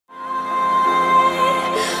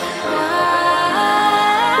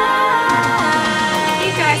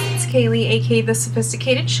Kaylee, aka the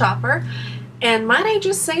Sophisticated Shopper, and might I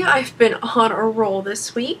just say I've been on a roll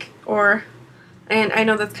this week, and I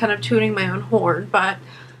know that's kind of tooting my own horn, but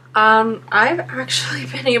I've actually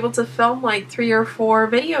been able to film like 3 or 4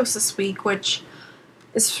 videos this week, which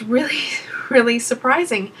is really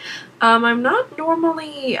surprising. I'm not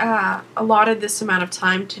normally allotted this amount of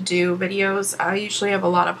time to do videos. I usually have a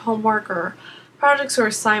lot of homework or projects or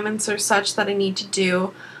assignments or such that I need to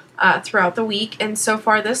do throughout the week, and so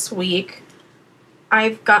far this week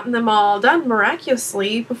I've gotten them all done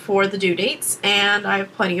miraculously before the due dates, and I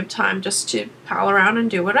have plenty of time just to pal around and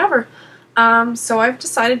do whatever. So I've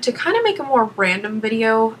decided to kind of make a more random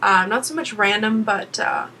video, not so much random, but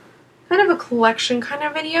kind of a collection kind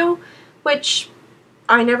of video, which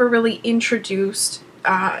I never really introduced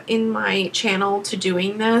in my channel to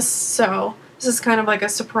doing this, so this is kind of like a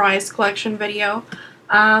surprise collection video.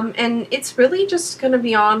 And it's really just going to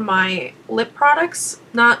be on my lip products,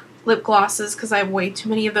 not lip glosses because I have way too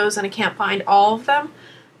many of those and I can't find all of them,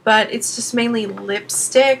 but it's just mainly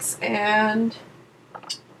lipsticks and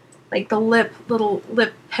like the little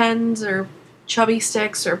lip pens or chubby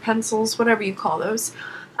sticks or pencils, whatever you call those.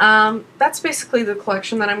 That's basically the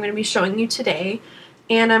collection that I'm going to be showing you today,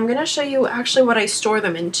 and I'm going to show you actually what I store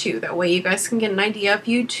them into. That way you guys can get an idea if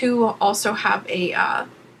you too also have a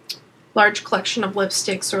large collection of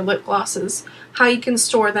lipsticks or lip glosses, how you can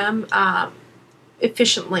store them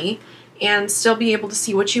efficiently and still be able to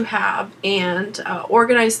see what you have and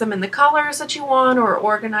organize them in the colors that you want, or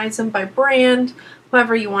organize them by brand,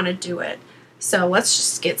 however you want to do it. So let's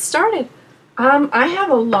just get started. I have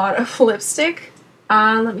a lot of lipstick.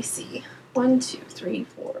 Let me see. 1, 2, 3,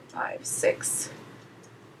 4, 5, 6.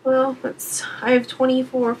 Well, I have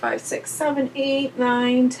 24, 5, 6, 7, 8,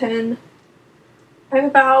 9, 10. I have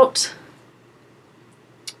about,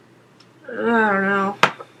 I don't know,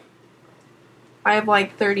 I have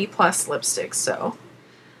like 30 plus lipsticks, so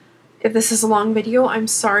if this is a long video, I'm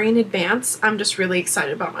sorry in advance. I'm just really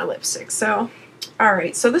excited about my lipsticks. So,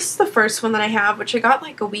 alright, so this is the first one that I have, which I got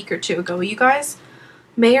like a week or 2 ago. You guys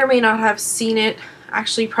may or may not have seen it.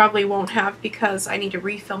 Actually, probably won't have because I need to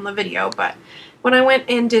refilm the video, but when I went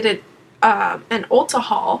and did an Ulta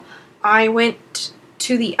haul, I went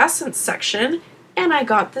to the Essence section and I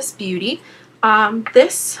got this beauty.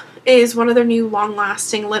 This is one of their new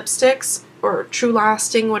long-lasting lipsticks, or true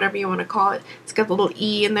lasting, whatever you want to call it. It's got a little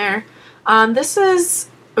E in there. This is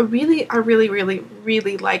I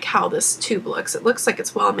really like how this tube looks. It looks like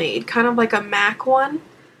it's well made, kind of like a MAC one,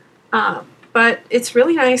 but it's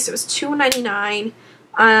really nice. It was $2.99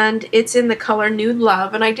 and it's in the color Nude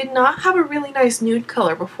Love, and I did not have a really nice nude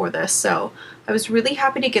color before this, so I was really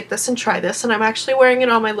happy to get this and try this, and I'm actually wearing it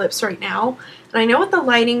on my lips right now. And I know with the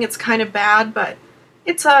lighting it's kind of bad, but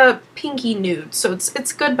it's a pinky nude, so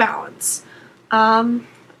it's good balance. Let me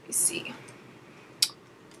see.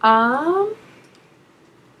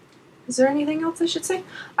 Is there anything else I should say?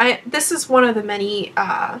 This is one of the many,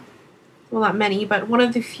 well, not many, but one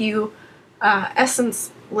of the few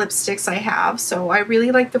Essence lipsticks I have, so I really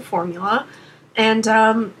like the formula, and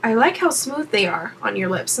I like how smooth they are on your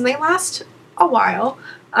lips, and they last a while.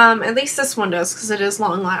 At least this one does, because it is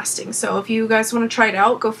long lasting. So if you guys want to try it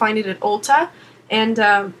out, go find it at Ulta, and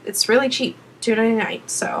it's really cheap, $2.99,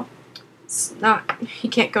 so it's not, you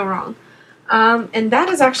can't go wrong. And that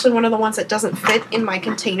is actually one of the ones that doesn't fit in my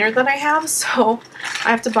container that I have, so I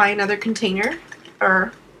have to buy another container,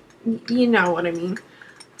 or you know what I mean.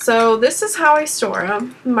 So this is how I store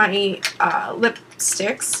them, my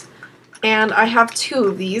lipsticks, and I have 2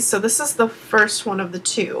 of these, so this is the first one of the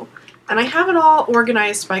 2. And I have it all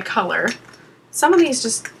organized by color. Some of these,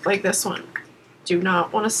 just like this one, do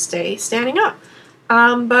not want to stay standing up.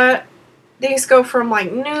 But these go from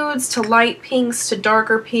like nudes to light pinks to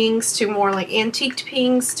darker pinks to more like antiqued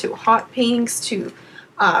pinks to hot pinks to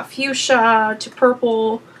fuchsia to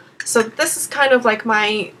purple. So this is kind of like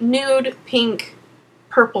my nude, pink,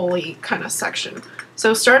 purple-y kind of section.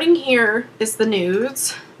 So starting here is the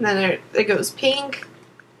nudes, and then it goes pink,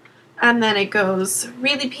 and then it goes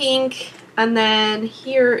really pink, and then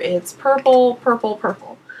here it's purple, purple,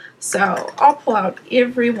 purple. So I'll pull out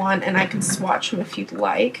every one and I can swatch them if you'd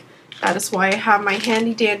like. That is why I have my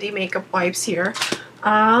handy dandy makeup wipes here.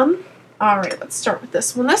 Alright, let's start with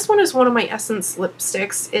this one. This one is one of my Essence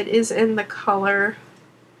lipsticks. It is in the color,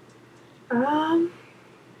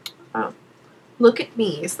 Look at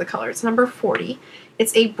Me is the color. It's number 40.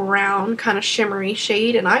 It's a brown kind of shimmery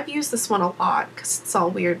shade, and I've used this one a lot because it's all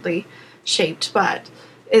weirdly shaped, but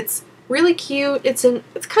it's really cute. It's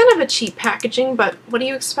kind of a cheap packaging, but what do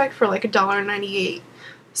you expect for like $1.98?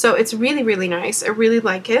 So it's really nice. I really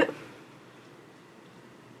like it.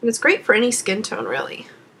 And it's great for any skin tone, really.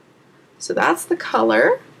 So that's the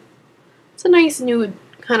color. It's a nice nude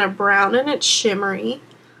kind of brown and it's shimmery.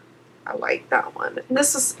 I like that one. And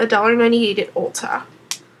this is $1.98 at Ulta.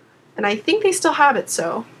 And I think they still have it,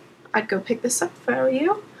 so I'd go pick this up for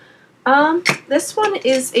you. This one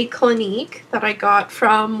is a Clinique that I got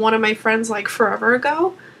from one of my friends like forever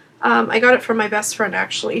ago. I got it from my best friend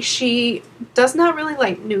actually. She does not really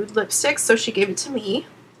like nude lipsticks, so she gave it to me.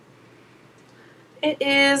 It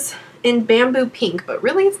is in bamboo pink, but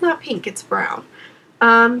really it's not pink, it's brown.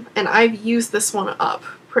 And I've used this one up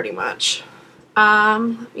pretty much.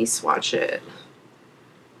 Let me swatch it.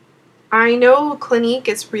 I know Clinique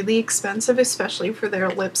is really expensive, especially for their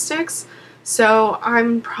lipsticks, so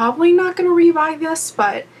I'm probably not going to rebuy this,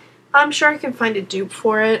 but I'm sure I can find a dupe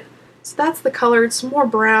for it. So that's the color. It's more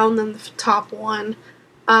brown than the top one,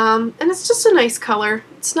 and it's just a nice color.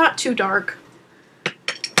 It's not too dark.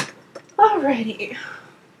 Alrighty,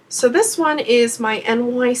 so this one is my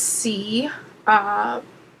NYC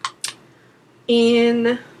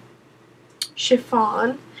in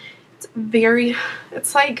chiffon.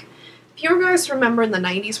 It's like, if you guys remember in the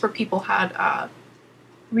 90s where people had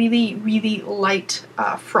really, really light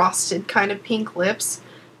frosted kind of pink lips,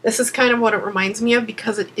 this is kind of what it reminds me of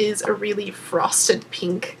because it is a really frosted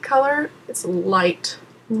pink color. It's light,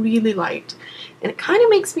 really light, and it kind of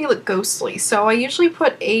makes me look ghostly, so I usually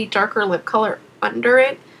put a darker lip color under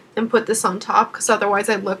it and put this on top because otherwise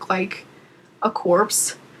I look like a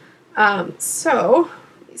corpse. So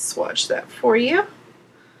let me swatch that for you.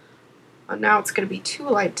 Oh, now it's going to be too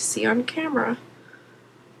light to see on camera.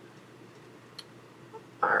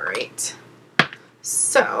 Alright,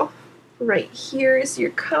 so right here is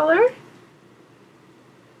your color.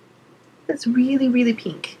 It's really, really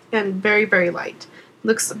pink and very, very light.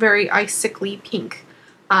 Looks very icically pink.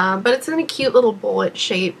 But it's in a cute little bullet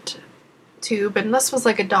shaped tube, and this was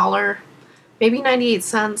like $1, maybe 98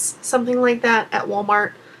 cents, something like that at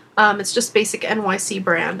Walmart. It's just basic NYC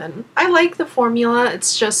brand, and I like the formula.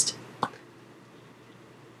 It's just,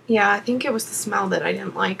 yeah, I think it was the smell that I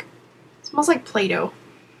didn't like. It smells like Play-Doh.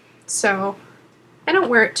 So I don't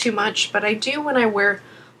wear it too much, but I do when I wear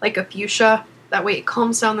like a fuchsia. That way it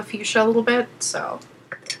calms down the fuchsia a little bit. So,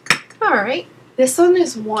 alright. This one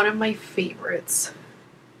is one of my favorites.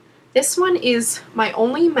 This one is my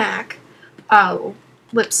only MAC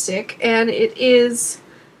lipstick, and it is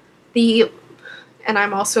the, and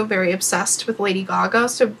I'm also very obsessed with Lady Gaga,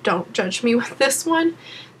 so don't judge me with this one.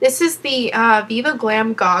 This is the Viva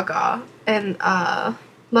Glam Gaga and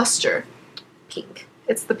Luster Pink.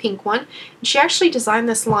 It's the pink one. And she actually designed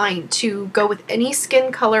this line to go with any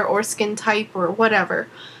skin color or skin type or whatever,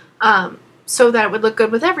 so that it would look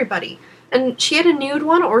good with everybody. And she had a nude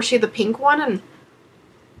one, or she had the pink one, and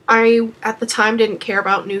I, at the time, didn't care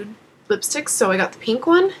about nude lipsticks, so I got the pink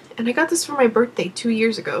one, and I got this for my birthday 2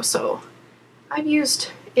 years ago, so I've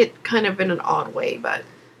used it kind of in an odd way, but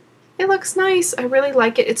it looks nice. I really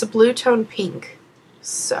like it. It's a blue tone pink,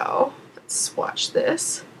 so let's swatch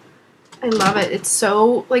this. I love it. It's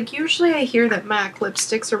so, like, usually I hear that MAC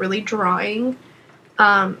lipsticks are really drying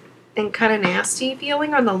and kind of nasty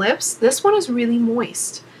feeling on the lips. This one is really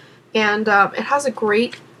moist, and it has a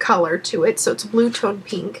great color to it, so it's blue tone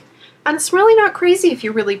pink, and it's really not crazy if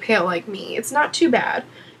you're really pale like me. It's not too bad,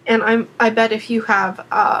 and I bet if you have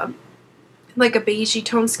like a beigey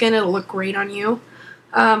tone skin, it'll look great on you,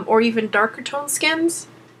 or even darker tone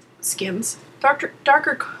darker,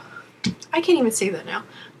 I can't even say that now.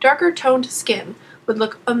 Darker toned skin would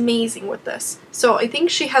look amazing with this. So I think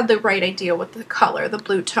she had the right idea with the color, the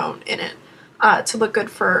blue tone in it, to look good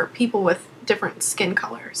for people with different skin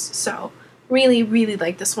colors. So really, really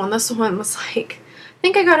like this one. This one was like, I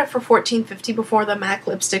think I got it for $14.50 before the MAC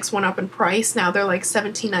lipsticks went up in price. Now they're like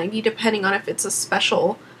 $17.90, depending on if it's a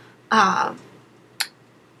special, like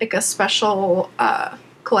a special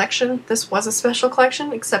collection. This was a special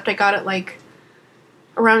collection, except I got it like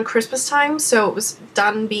around Christmas time, so it was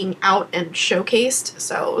done being out and showcased,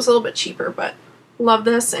 so it was a little bit cheaper, but love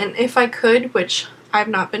this, and if I could, which I've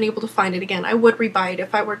not been able to find it again, I would rebuy it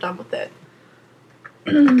if I were done with it.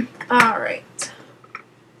 Alright.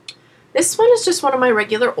 This one is just one of my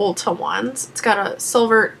regular Ulta ones. It's got a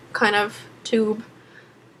silver kind of tube,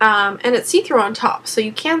 and it's see-through on top, so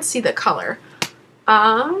you can see the color.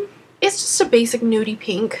 It's just a basic nudie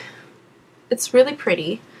pink. It's really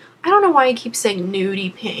pretty. I don't know why I keep saying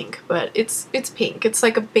nudie pink, but it's pink. It's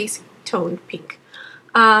like a basic toned pink.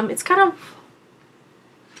 It's kind of,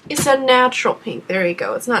 it's a natural pink. There you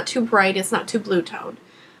go. It's not too bright. It's not too blue toned.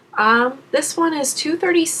 This one is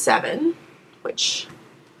 $2.37, which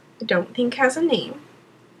I don't think has a name.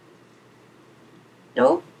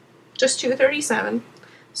 Nope, just $2.37.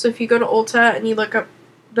 So if you go to Ulta and you look up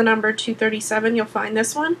the number 237, you'll find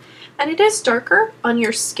this one. And it is darker on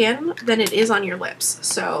your skin than it is on your lips.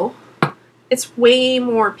 So it's way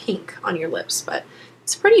more pink on your lips, but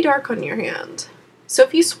it's pretty dark on your hand. So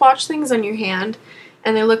if you swatch things on your hand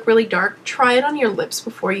and they look really dark, try it on your lips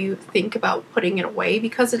before you think about putting it away,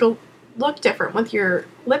 because it'll look different with your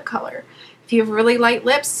lip color. If you have really light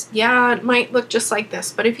lips, yeah, it might look just like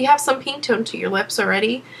this. But if you have some pink tone to your lips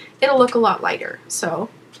already, it'll look a lot lighter. So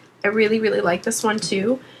I really, really like this one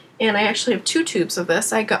too. And I actually have 2 tubes of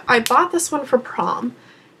this. I bought this one for prom.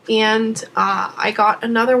 And I got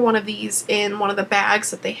another one of these in one of the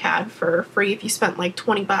bags that they had for free if you spent like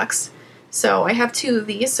 20 bucks. So I have 2 of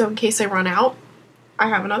these, so in case I run out, I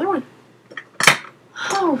have another one.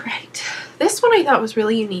 Alright. This one I thought was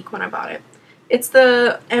really unique when I bought it. It's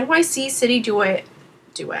the NYC City Duet.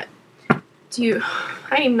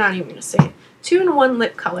 I'm not even going to say it. 2-in-1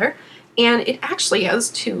 lip color. And it actually has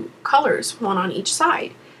 2 colors, one on each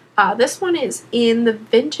side. This one is in the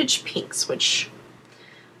vintage pinks, which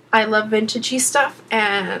I love vintagey stuff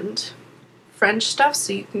and French stuff,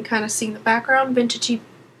 so you can kind of see in the background, vintagey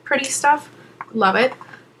pretty stuff. Love it.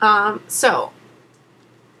 So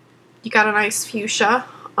you got a nice fuchsia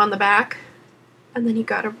on the back, and then you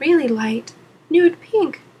got a really light nude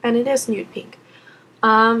pink, and it is nude pink.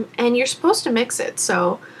 And you're supposed to mix it,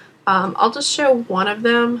 so I'll just show one of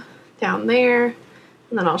them down there,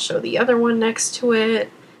 and then I'll show the other one next to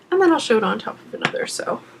it, and then I'll show it on top of another.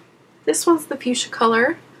 So this one's the fuchsia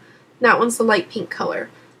color, that one's the light pink color.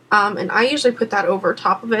 And I usually put that over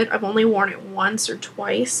top of it. I've only worn it once or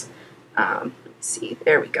twice. Let me see,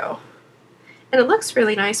 there we go. And it looks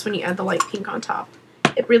really nice when you add the light pink on top.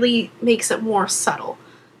 It really makes it more subtle.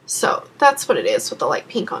 So that's what it is with the light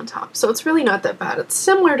pink on top. So it's really not that bad. It's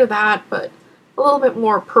similar to that, but a little bit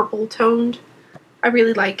more purple toned. I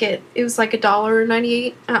really like it. It was like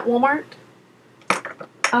 $1.98 at Walmart.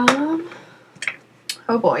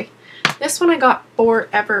 Oh boy. This one I got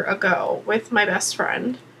forever ago with my best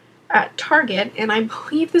friend at Target, and I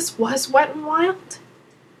believe this was Wet n Wild.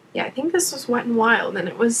 Yeah, I think this was Wet n Wild, and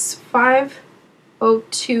it was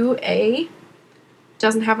 502A.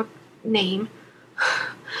 Doesn't have a name.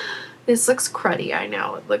 This looks cruddy, I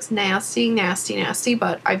know. It looks nasty, nasty, nasty,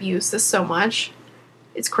 but I've used this so much.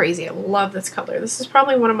 It's crazy. I love this color. This is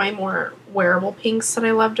probably one of my more wearable pinks that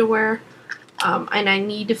I love to wear. And I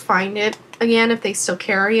need to find it again if they still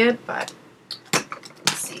carry it, but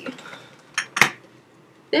let's see.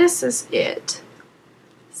 This is it.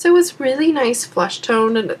 So it's really nice flesh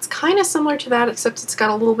toned, and it's kind of similar to that, except it's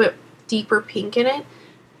got a little bit deeper pink in it,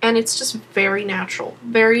 and it's just very natural.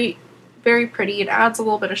 Very, very pretty. It adds a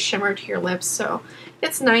little bit of shimmer to your lips, so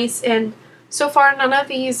it's nice. And so far, none of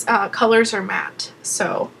these colors are matte,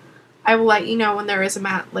 so I will let you know when there is a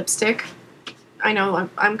matte lipstick. I know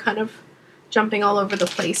I'm kind of jumping all over the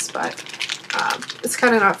place, but it's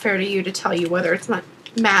kind of not fair to you to tell you whether it's not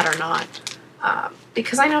matte or not,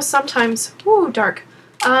 because I know sometimes, ooh, dark.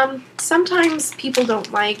 Sometimes people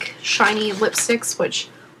don't like shiny lipsticks, which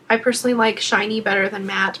I personally like shiny better than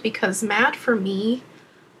matte, because matte for me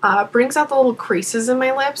brings out the little creases in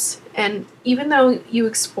my lips, and even though you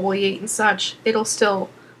exfoliate and such, it'll still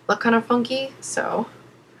look kind of funky, so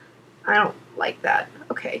I don't like that.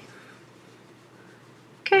 Okay.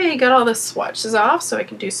 Okay, got all the swatches off so I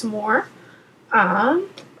can do some more.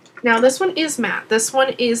 Now this one is matte. This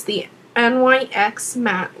one is the NYX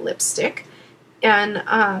matte lipstick, and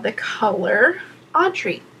the color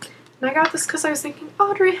Audrey. And I got this because I was thinking,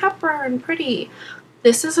 Audrey Hepburn, pretty.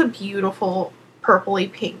 This is a beautiful purpley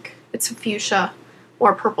pink. It's a fuchsia,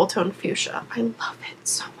 or purple tone fuchsia. I love it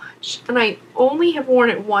so much. And I only have worn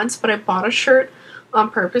it once, but I bought a shirt on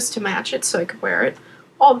purpose to match it so I could wear it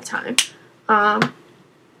all the time.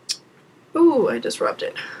 Ooh, I just rubbed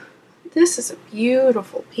it. This is a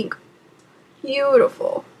beautiful pink.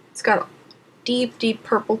 Beautiful. It's got deep, deep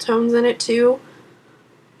purple tones in it too.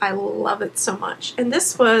 I love it so much. And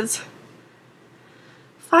this was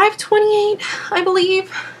 $5.28, I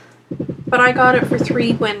believe. But I got it for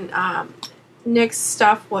 $3 when NYX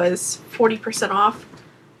stuff was 40% off.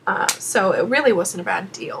 So it really wasn't a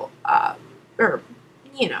bad deal. Or,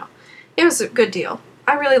 you know, it was a good deal.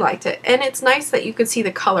 I really liked it. And it's nice that you could see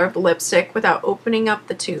the color of the lipstick without opening up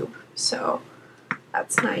the tube. So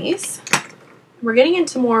that's nice. We're getting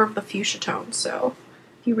into more of the fuchsia tone. So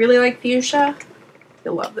if you really like fuchsia,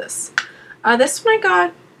 you'll love this. This one I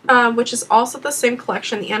got, which is also the same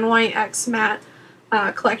collection, the NYX matte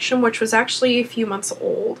collection, which was actually a few months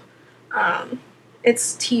old.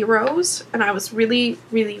 It's Tea Rose, and I was really,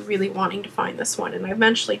 really, really wanting to find this one, and I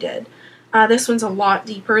eventually did. This one's a lot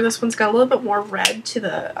deeper. This one's got a little bit more red to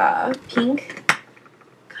the pink,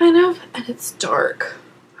 kind of, and it's dark.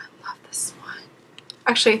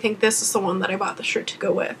 Actually, I think this is the one that I bought the shirt to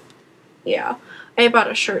go with. Yeah, I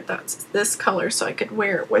bought a shirt that's this color so I could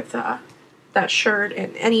wear it with that shirt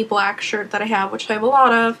and any black shirt that I have, which I have a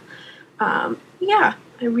lot of. Yeah,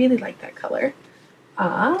 I really like that color.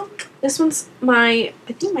 This one's I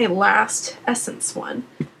think my last Essence one.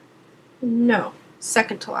 No,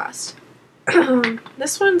 second to last.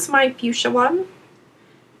 This one's my fuchsia one,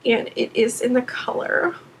 and it is in the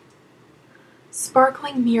color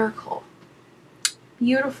Sparkling Miracle.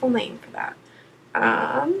 Beautiful name for that.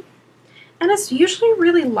 And it's usually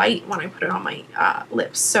really light when I put it on my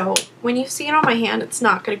lips, so when you see it on my hand, it's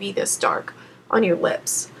not going to be this dark on your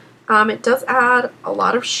lips. It does add a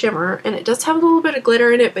lot of shimmer, and it does have a little bit of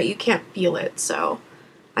glitter in it, but you can't feel it, so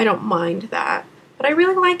I don't mind that. But I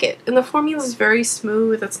really like it, and the formula is very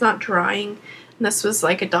smooth. It's not drying, and this was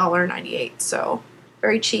like $1.98, so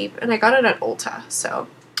very cheap, and I got it at Ulta, so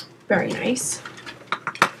very nice.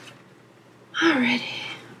 Alrighty,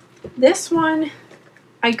 this one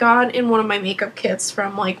I got in one of my makeup kits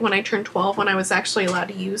from like when I turned 12, when I was actually allowed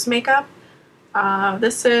to use makeup.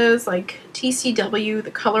 This is like TCW,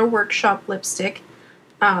 the Color Workshop lipstick.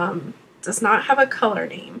 Does not have a color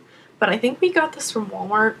name, but I think we got this from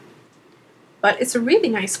Walmart. But it's a really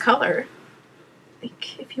nice color.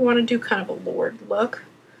 Like if you want to do kind of a Lord look,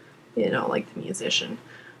 you know, like the musician.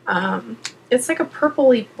 It's like a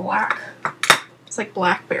purpley black. It's like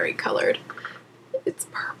blackberry colored. It's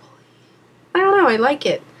purpley. I don't know, I like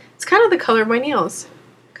it. It's kind of the color of my nails.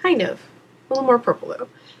 Kind of. A little more purple though.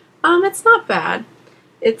 It's not bad.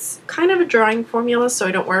 It's kind of a drying formula, so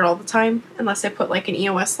I don't wear it all the time, unless I put like an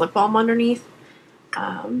EOS lip balm underneath.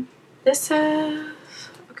 This is...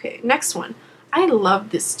 Okay, next one. I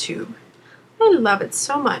love this tube. I love it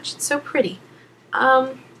so much. It's so pretty.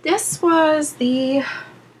 This was the...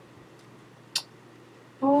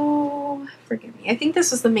 Oh, forgive me. I think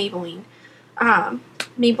this was the Maybelline.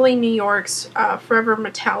 Maybelline New York's Forever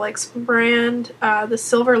Metallics brand, the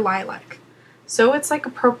Silver Lilac. So it's like a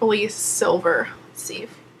purpley silver. Let's see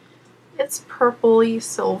if it's purpley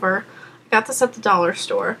silver. I got this at the dollar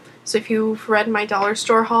store. So if you've read my dollar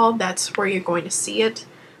store haul, that's where you're going to see it.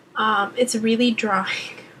 It's really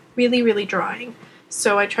drying. Really, really drying.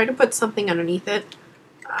 So I tried to put something underneath it.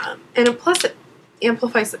 And plus it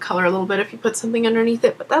amplifies the color a little bit if you put something underneath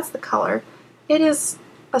it, but that's the color. It is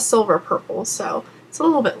a silver purple, so it's a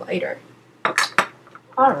little bit lighter.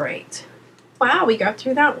 Alright. Wow, we got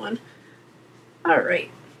through that one. Alright.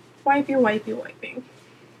 Wipey, wipey, wiping.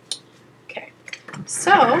 Okay.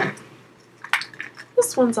 So,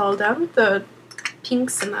 this one's all done with the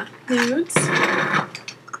pinks and the nudes.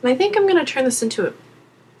 And I think I'm going to turn this into a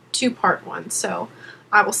two-part one, so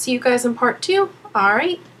I will see you guys in part 2.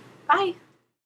 Alright. Bye.